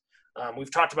worldviews.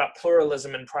 We've talked about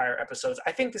pluralism in prior episodes.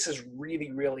 I think this is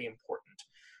really, really important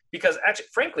because actually,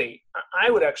 frankly, I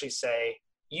would actually say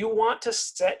you want to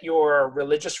set your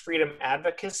religious freedom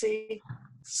advocacy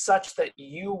such that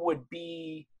you would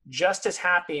be just as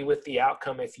happy with the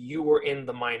outcome if you were in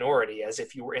the minority as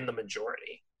if you were in the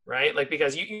majority, right? Like,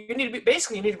 because you need to be,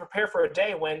 basically you need to prepare for a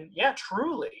day when, yeah,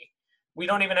 truly, we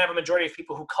don't even have a majority of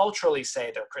people who culturally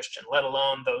say they're Christian, let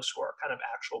alone those who are kind of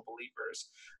actual believers.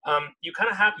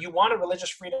 You want a religious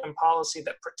freedom policy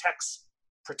that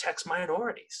protects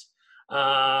minorities,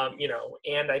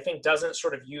 and I think doesn't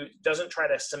try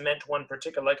to cement one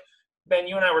particular, like Ben,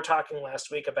 you and I were talking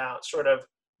last week about sort of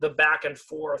the back and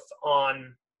forth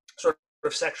on sort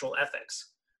of sexual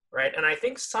ethics, right? And I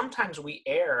think sometimes we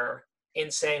err in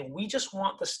saying we just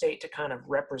want the state to kind of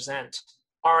represent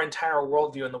our entire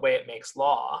worldview in the way it makes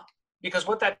law, because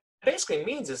what that basically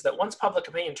means is that once public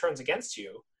opinion turns against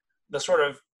you, the sort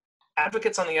of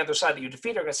advocates on the other side that you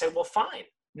defeat are going to say, well, fine,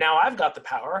 now I've got the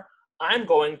power. I'm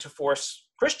going to force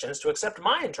Christians to accept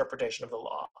my interpretation of the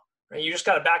law. Right? You just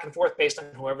got a back and forth based on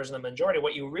whoever's in the majority.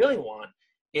 What you really want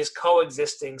is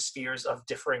coexisting spheres of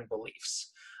differing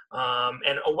beliefs.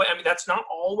 That's not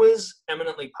always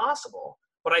eminently possible,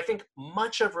 but I think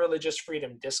much of religious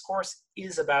freedom discourse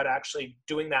is about actually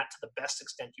doing that to the best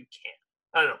extent you can.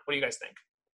 I don't know. What do you guys think?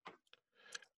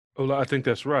 Well, I think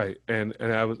that's right. And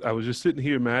I was just sitting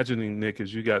here imagining, Nick,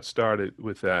 as you got started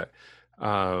with that,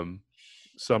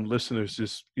 some listeners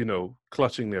just,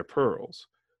 clutching their pearls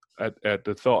at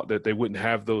the thought that they wouldn't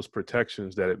have those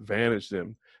protections that advantage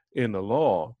them in the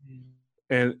law.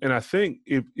 And I think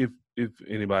if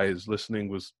anybody is listening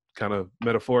was kind of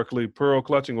metaphorically pearl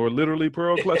clutching or literally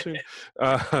pearl clutching,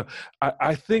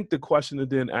 I think the question to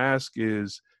then ask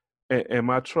is, am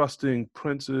I trusting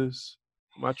princes?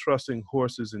 Am I trusting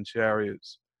horses and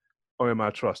chariots? Or am I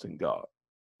trusting God?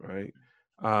 Right?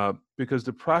 Because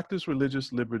to practice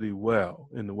religious liberty well,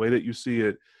 in the way that you see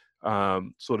it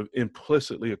sort of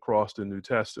implicitly across the New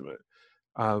Testament,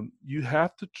 you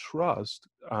have to trust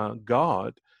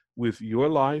God with your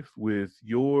life, with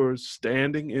your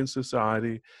standing in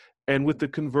society, and with the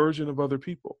conversion of other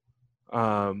people.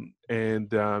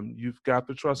 You've got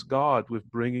to trust God with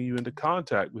bringing you into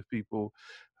contact with people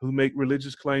who make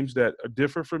religious claims that are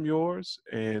different from yours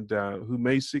and who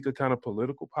may seek a kind of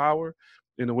political power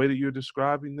in the way that you're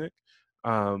describing, Nick.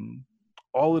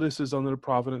 All of this is under the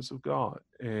providence of God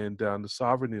and the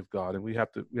sovereignty of God, and we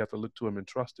have to look to Him and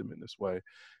trust Him in this way.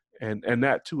 And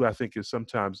that too, I think, is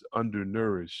sometimes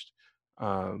undernourished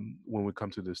when we come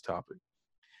to this topic.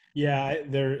 Yeah,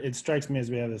 it strikes me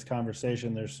as we have this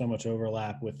conversation, there's so much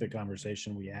overlap with the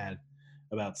conversation we had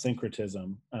about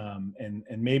syncretism, and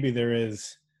maybe there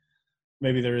is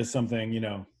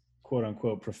something, quote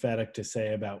unquote, prophetic to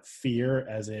say about fear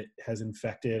as it has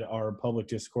infected our public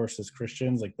discourse as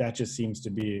Christians. Like that just seems to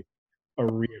be a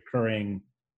reoccurring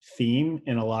theme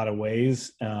in a lot of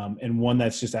ways, and one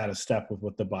that's just out of step with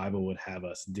what the Bible would have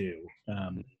us do.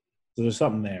 So there's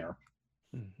something there.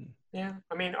 Mm-hmm. Yeah,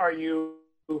 I mean, are you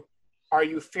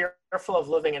fearful of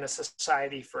living in a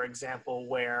society, for example,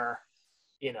 where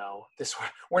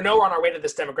we're nowhere on our way to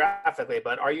this demographically,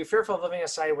 but are you fearful of living in a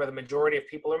society where the majority of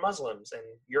people are Muslims and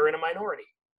you're in a minority,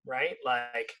 right?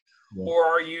 Like, yeah. Or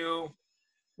are you,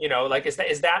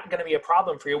 is that going to be a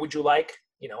problem for you? Would you like,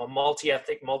 a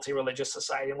multi-ethnic, multi-religious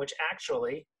society in which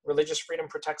actually religious freedom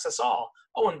protects us all?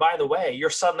 Oh, and by the way, you're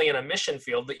suddenly in a mission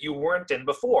field that you weren't in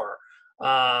before.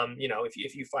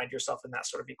 If you find yourself in that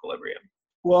sort of equilibrium.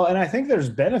 Well, and I think there's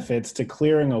benefits to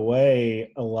clearing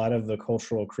away a lot of the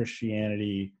cultural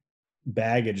Christianity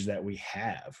baggage that we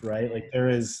have, right? Like there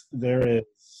is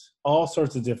all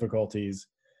sorts of difficulties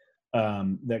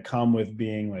that come with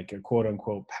being like a quote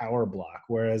unquote power block.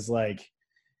 Whereas like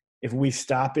if we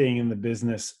stop being in the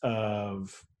business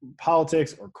of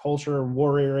politics or culture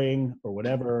warrioring or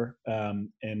whatever, and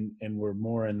we're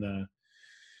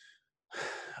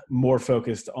more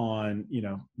focused on,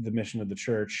 the mission of the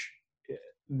church,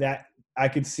 that I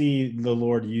could see the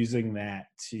Lord using that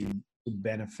to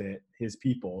benefit His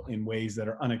people in ways that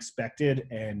are unexpected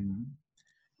and,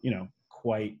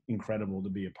 quite incredible to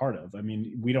be a part of. I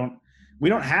mean, we don't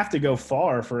have to go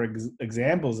far for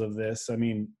examples of this. I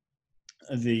mean,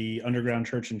 the underground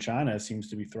church in China seems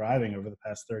to be thriving over the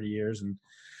past 30 years. And,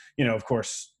 of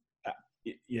course,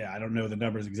 I don't know the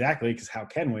numbers exactly because how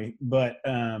can we? But,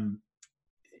 I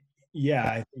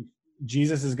think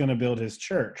Jesus is going to build His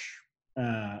church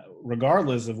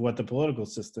regardless of what the political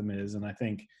system is. And I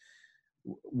think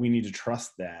we need to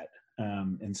trust that.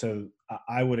 And so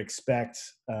I would expect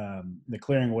the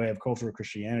clearing away of cultural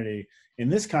Christianity in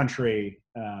this country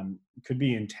could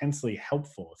be intensely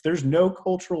helpful. If there's no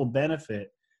cultural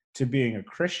benefit to being a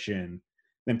Christian,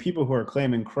 then people who are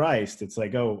claiming Christ, it's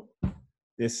like, oh,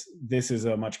 this is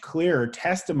a much clearer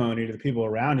testimony to the people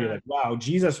around you. Like, wow,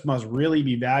 Jesus must really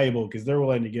be valuable because they're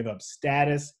willing to give up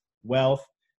status, wealth,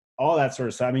 all that sort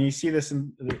of stuff. I mean, you see this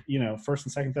in, First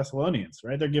and Second Thessalonians,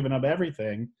 right? They're giving up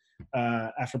everything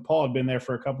after Paul had been there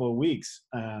for a couple of weeks,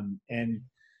 and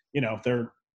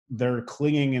they're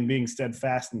clinging and being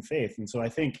steadfast in faith. And so I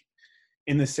think,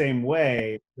 in the same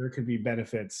way, there could be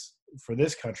benefits for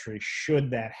this country should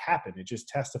that happen. It just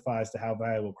testifies to how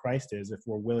valuable Christ is if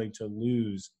we're willing to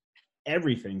lose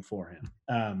everything for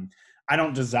him. I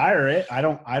don't desire it. I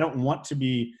don't want to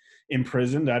be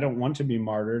imprisoned. I don't want to be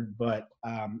martyred, but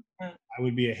I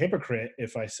would be a hypocrite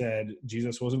if I said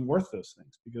Jesus wasn't worth those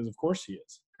things, because of course he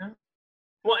is.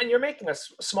 Well, and you're making a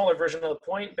smaller version of the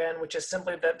point, Ben, which is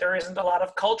simply that there isn't a lot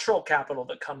of cultural capital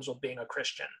that comes with being a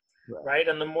Christian, right?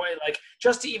 And the more,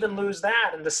 just to even lose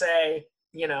that and to say,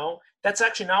 that's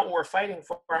actually not what we're fighting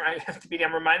for.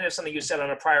 I'm reminded of something you said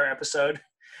on a prior episode.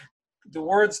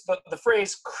 The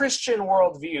phrase Christian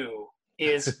worldview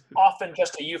is often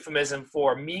just a euphemism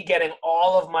for me getting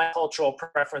all of my cultural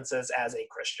preferences as a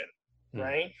Christian,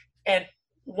 right? And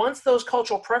once those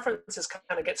cultural preferences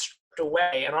kind of get stripped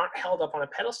away and aren't held up on a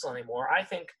pedestal anymore, I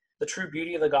think the true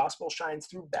beauty of the gospel shines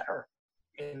through better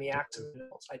in the acts and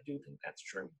wills. I do think that's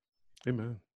true.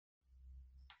 Amen.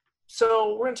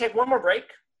 So we're going to take one more break,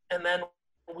 and then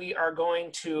we are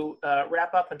going to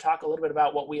wrap up and talk a little bit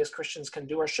about what we as Christians can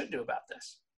do or should do about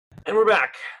this. And we're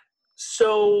back.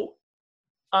 So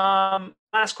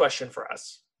last question for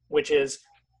us, which is,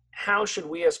 how should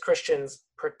we as Christians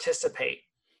participate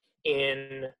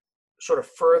in sort of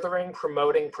furthering,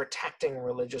 promoting, protecting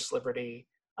religious liberty,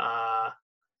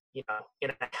 in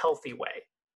a healthy way?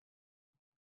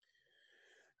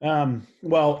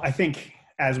 Well, I think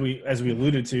as we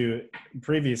alluded to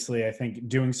previously, I think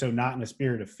doing so not in a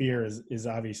spirit of fear is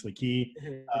obviously key.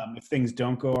 If things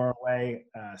don't go our way,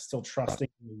 still trusting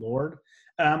in the Lord.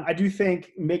 I do think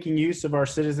making use of our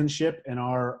citizenship and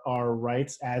our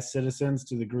rights as citizens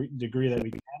to the degree that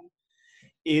we can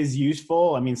is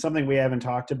useful. I mean, something we haven't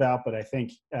talked about, but I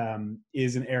think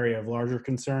is an area of larger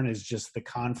concern, is just the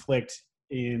conflict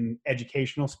in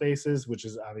educational spaces, which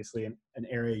is obviously an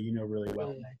area really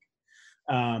well, Nick.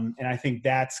 And I think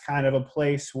that's kind of a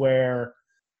place where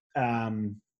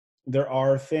there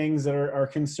are things that are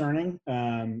concerning.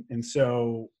 And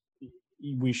so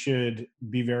we should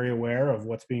be very aware of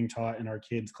what's being taught in our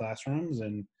kids' classrooms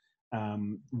and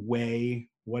weigh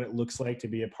what it looks like to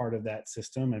be a part of that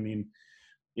system. I mean,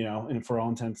 and for all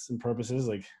intents and purposes,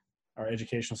 like, our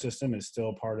educational system is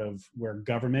still part of where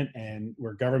government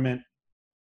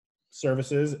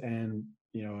services and,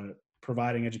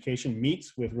 providing education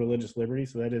meets with religious liberty.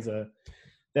 So that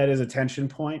is a tension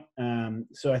point.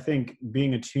 So I think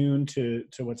being attuned to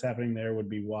what's happening there would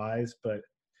be wise. But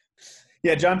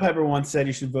yeah, John Piper once said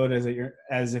you should vote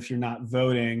as if you're not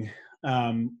voting,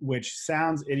 which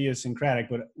sounds idiosyncratic.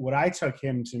 But what I took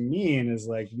him to mean is,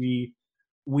 like, we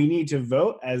need to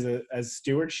vote as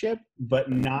stewardship,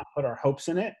 but not put our hopes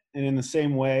in it. And in the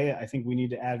same way, I think we need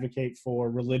to advocate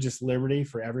for religious liberty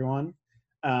for everyone.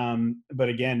 But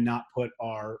again, not put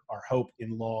our hope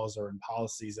in laws or in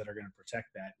policies that are going to protect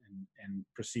that and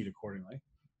proceed accordingly.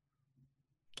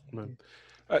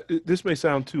 This may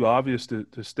sound too obvious to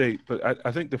state, but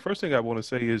I think the first thing I want to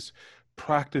say is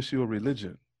practice your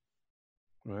religion,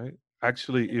 right?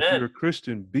 Actually, if you're a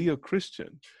Christian, be a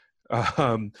Christian.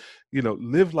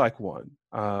 Live like one.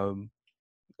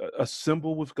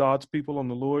 Assemble with God's people on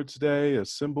the Lord's Day,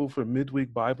 assemble for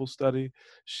midweek Bible study,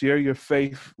 share your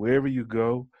faith wherever you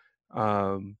go,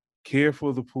 care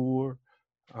for the poor,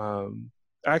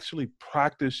 actually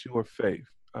practice your faith.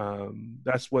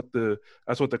 That's what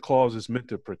the clause is meant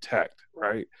to protect,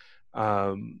 right?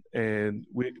 And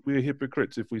we're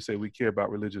hypocrites if we say we care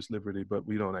about religious liberty, but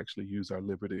we don't actually use our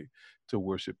liberty to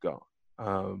worship God.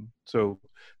 So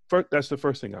that's the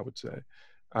first thing I would say.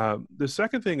 The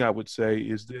second thing I would say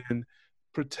is then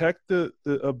protect the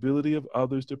ability of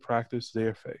others to practice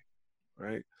their faith,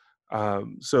 right?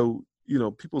 So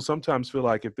people sometimes feel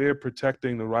like if they're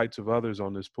protecting the rights of others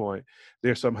on this point,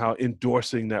 they're somehow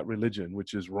endorsing that religion,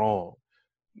 which is wrong.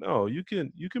 No, you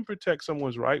can protect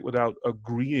someone's right without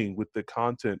agreeing with the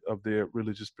content of their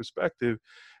religious perspective.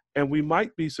 And we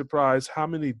might be surprised how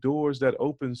many doors that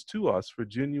opens to us for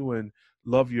genuine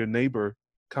love your neighbor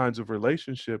kinds of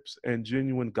relationships and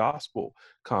genuine gospel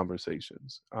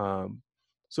conversations.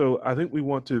 So I think we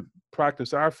want to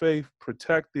practice our faith,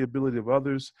 protect the ability of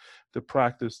others to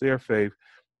practice their faith.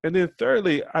 And then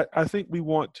thirdly, I think we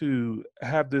want to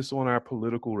have this on our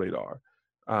political radar,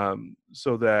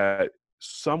 so that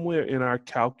somewhere in our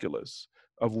calculus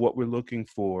of what we're looking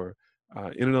for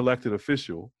in an elected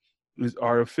official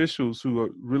are officials who are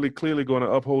really clearly going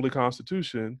to uphold the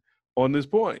Constitution on this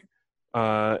point,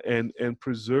 and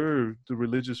preserve the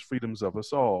religious freedoms of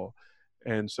us all.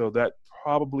 And so that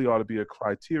probably ought to be a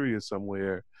criteria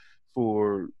somewhere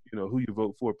for who you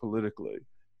vote for politically.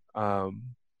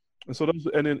 And so those,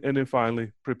 and then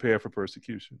finally, prepare for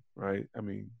persecution, right? I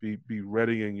mean, be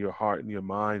ready in your heart and your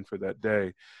mind for that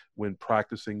day when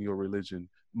practicing your religion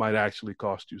might actually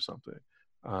cost you something.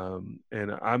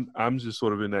 And I'm just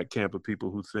sort of in that camp of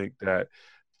people who think that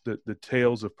the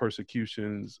tales of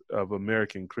persecutions of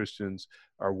American Christians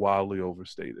are wildly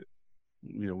overstated.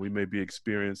 We may be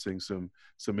experiencing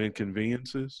some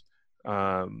inconveniences,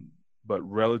 but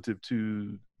relative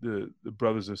to the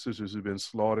brothers and sisters who've been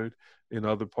slaughtered in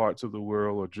other parts of the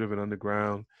world or driven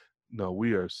underground, no,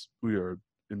 we are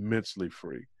immensely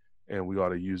free, and we ought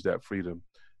to use that freedom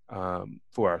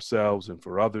for ourselves and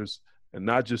for others, and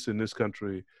not just in this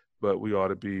country, but we ought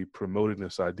to be promoting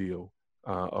this ideal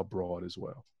abroad as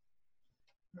well.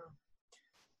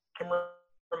 I'm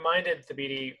reminded,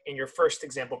 Thabiti, in your first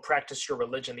example, practice your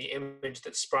religion, the image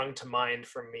that sprung to mind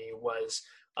for me was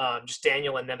just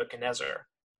Daniel and Nebuchadnezzar,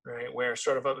 right? Where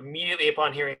sort of immediately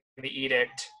upon hearing the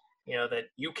edict, that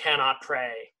you cannot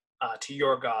pray to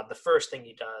your God, the first thing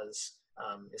he does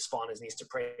is fall on his knees to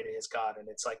pray to his God. And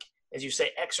it's like, as you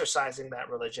say, exercising that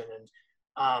religion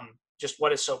and just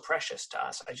what is so precious to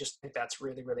us. I just think that's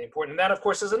really, really important. And that, of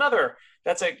course,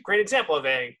 that's a great example of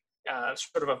a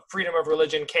sort of a freedom of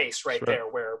religion case right there,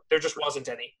 where there just wasn't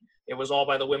any. It was all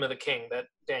by the whim of the king that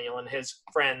Daniel and his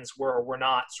friends were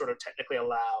not sort of technically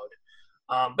allowed.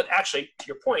 But actually, to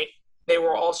your point, they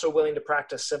were also willing to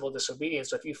practice civil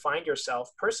disobedience. So if you find yourself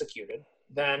persecuted,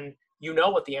 then you know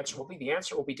what the answer will be. The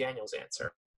answer will be Daniel's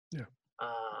answer. Yeah.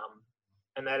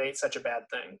 And that ain't such a bad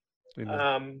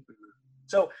thing.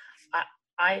 So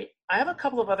I have a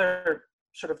couple of other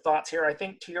sort of thoughts here. I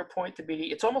think to your point,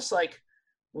 Thabiti, it's almost like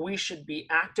we should be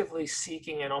actively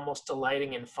seeking and almost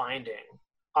delighting in finding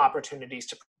opportunities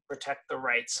to protect the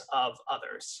rights of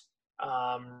others,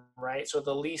 right? So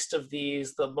the least of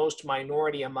these, the most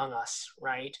minority among us,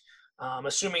 right?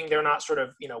 Assuming they're not sort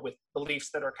of, with beliefs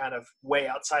that are kind of way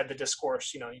outside the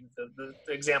discourse, the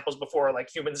examples before, like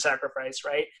human sacrifice,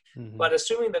 right? Mm-hmm. But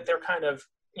assuming that they're kind of,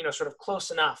 sort of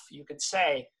close enough, you could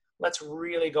say, let's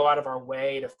really go out of our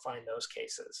way to find those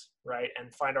cases, right?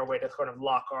 And find our way to kind of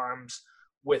lock arms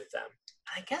with them.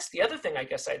 I guess the other thing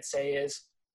I'd say is,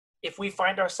 if we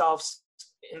find ourselves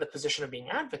in the position of being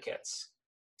advocates,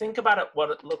 think about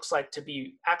what it looks like to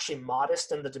be actually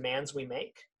modest in the demands we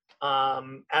make,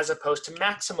 as opposed to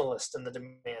maximalist in the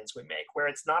demands we make, where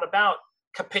it's not about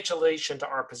capitulation to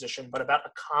our position, but about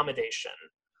accommodation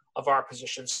of our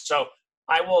position. So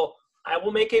I will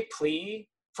make a plea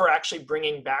for actually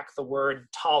bringing back the word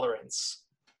tolerance,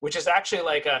 which is actually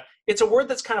it's a word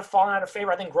that's kind of fallen out of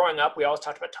favor. I think growing up, we always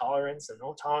talked about tolerance and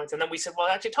no tolerance. And then we said, well,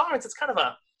 actually tolerance, it's kind of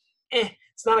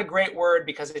it's not a great word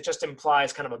because it just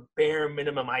implies kind of a bare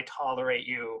minimum, I tolerate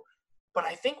you. But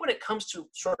I think when it comes to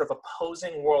sort of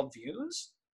opposing worldviews,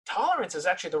 tolerance is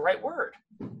actually the right word,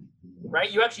 right?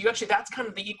 You actually, that's kind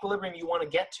of the equilibrium you want to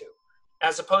get to,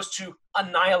 as opposed to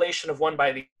annihilation of one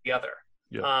by the other.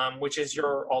 Yeah. Which is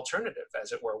your alternative,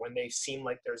 as it were, when they seem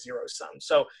like they're zero sum.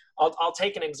 So I'll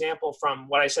take an example from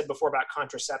what I said before about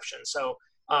contraception. So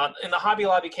in the Hobby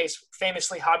Lobby case,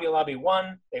 famously, Hobby Lobby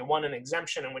won. They won an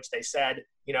exemption in which they said,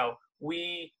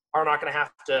 we are not going to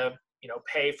have to,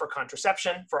 pay for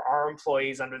contraception for our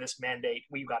employees under this mandate.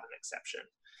 We've got an exception.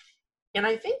 And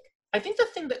I think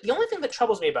the only thing that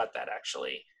troubles me about that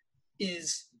actually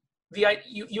is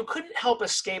you couldn't help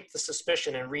escape the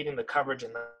suspicion in reading the coverage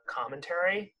and the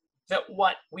commentary that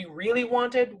what we really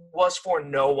wanted was for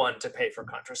no one to pay for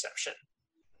contraception,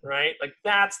 right? Like,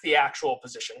 that's the actual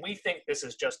position. We think this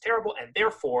is just terrible, and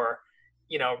therefore,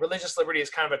 religious liberty is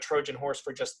kind of a Trojan horse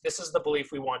for just, this is the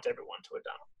belief we want everyone to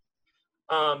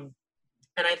adopt.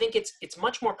 And I think it's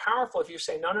much more powerful if you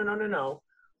say, no.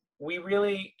 We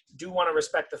really do want to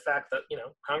respect the fact that,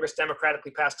 Congress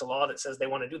democratically passed a law that says they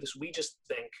want to do this. We just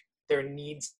think there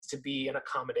needs to be an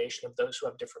accommodation of those who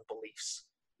have different beliefs,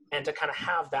 and to kind of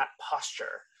have that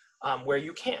posture where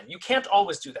you can't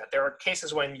always do that. There are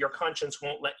cases when your conscience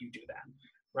won't let you do that,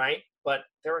 right? But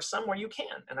there are some where you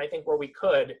can. And I think where we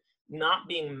could, not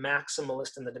being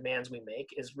maximalist in the demands we make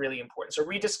is really important. So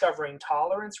rediscovering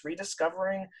tolerance,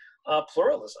 rediscovering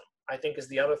pluralism, I think, is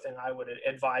the other thing I would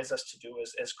advise us to do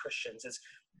as Christians. Is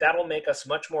that'll make us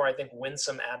much more, I think,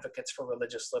 winsome advocates for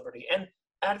religious liberty, and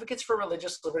advocates for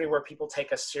religious liberty where people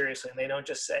take us seriously and they don't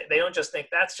just think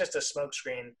that's just a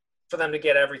smokescreen for them to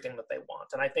get everything that they want.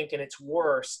 And I think in its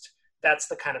worst, that's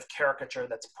the kind of caricature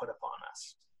that's put upon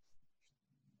us.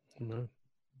 Mm-hmm.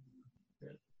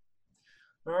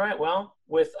 All right. Well,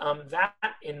 with that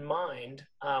in mind,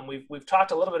 we've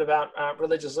talked a little bit about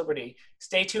religious liberty.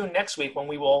 Stay tuned next week when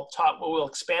we'll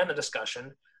expand the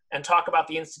discussion and talk about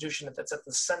the institution that's at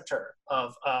the center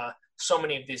of so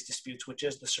many of these disputes, which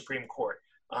is the Supreme Court.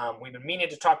 We've been meaning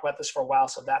to talk about this for a while,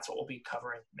 so that's what we'll be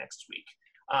covering next week.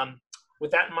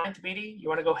 With that in mind, Thabiti, you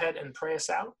want to go ahead and pray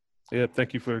us out? Yeah,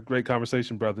 thank you for a great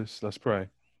conversation, brothers. Let's pray.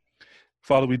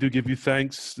 Father, we do give you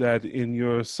thanks that in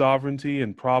your sovereignty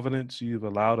and providence, you've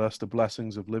allowed us the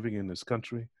blessings of living in this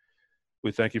country.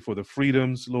 We thank you for the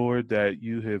freedoms, Lord, that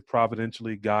you have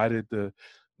providentially guided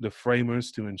the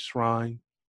framers to enshrine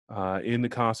in the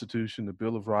Constitution, the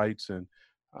Bill of Rights, and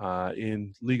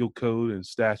in legal code and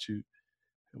statute.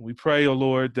 And we pray, O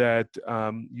Lord, that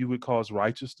you would cause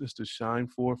righteousness to shine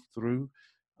forth through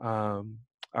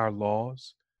our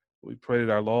laws. We pray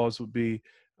that our laws would be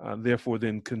therefore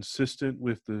then consistent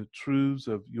with the truths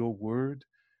of your word.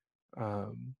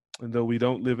 And though we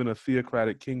don't live in a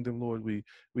theocratic kingdom, Lord, we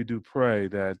do pray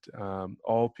that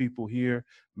all people here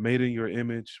made in your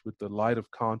image with the light of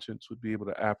conscience would be able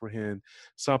to apprehend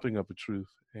something of the truth,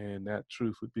 and that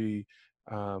truth would be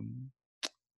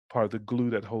part of the glue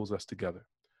that holds us together.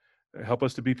 Help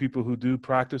us to be people who do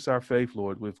practice our faith,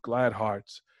 Lord, with glad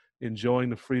hearts, enjoying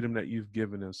the freedom that you've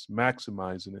given us,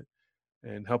 maximizing it.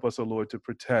 And help us, O Lord, to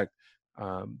protect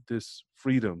this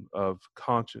freedom of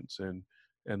conscience and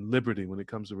liberty when it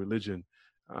comes to religion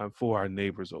for our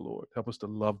neighbors, O Lord. Help us to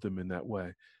love them in that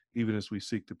way, even as we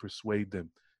seek to persuade them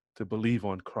to believe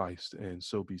on Christ and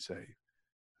so be saved.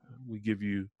 We give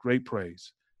you great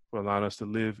praise for allowing us to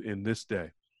live in this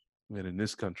day and in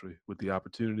this country with the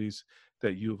opportunities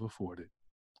that you have afforded.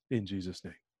 In Jesus'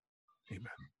 name,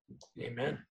 amen.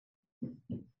 Amen.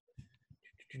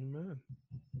 Amen.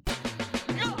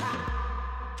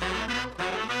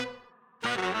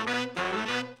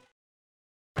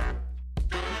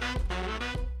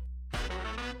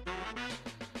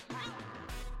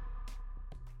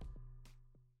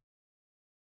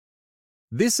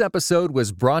 This episode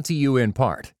was brought to you in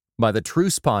part by the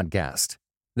Truce Podcast.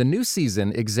 The new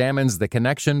season examines the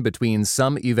connection between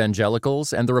some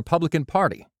evangelicals and the Republican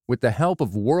Party with the help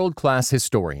of world-class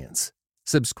historians.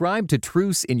 Subscribe to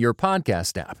Truce in your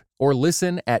podcast app or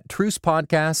listen at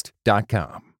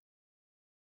trucepodcast.com.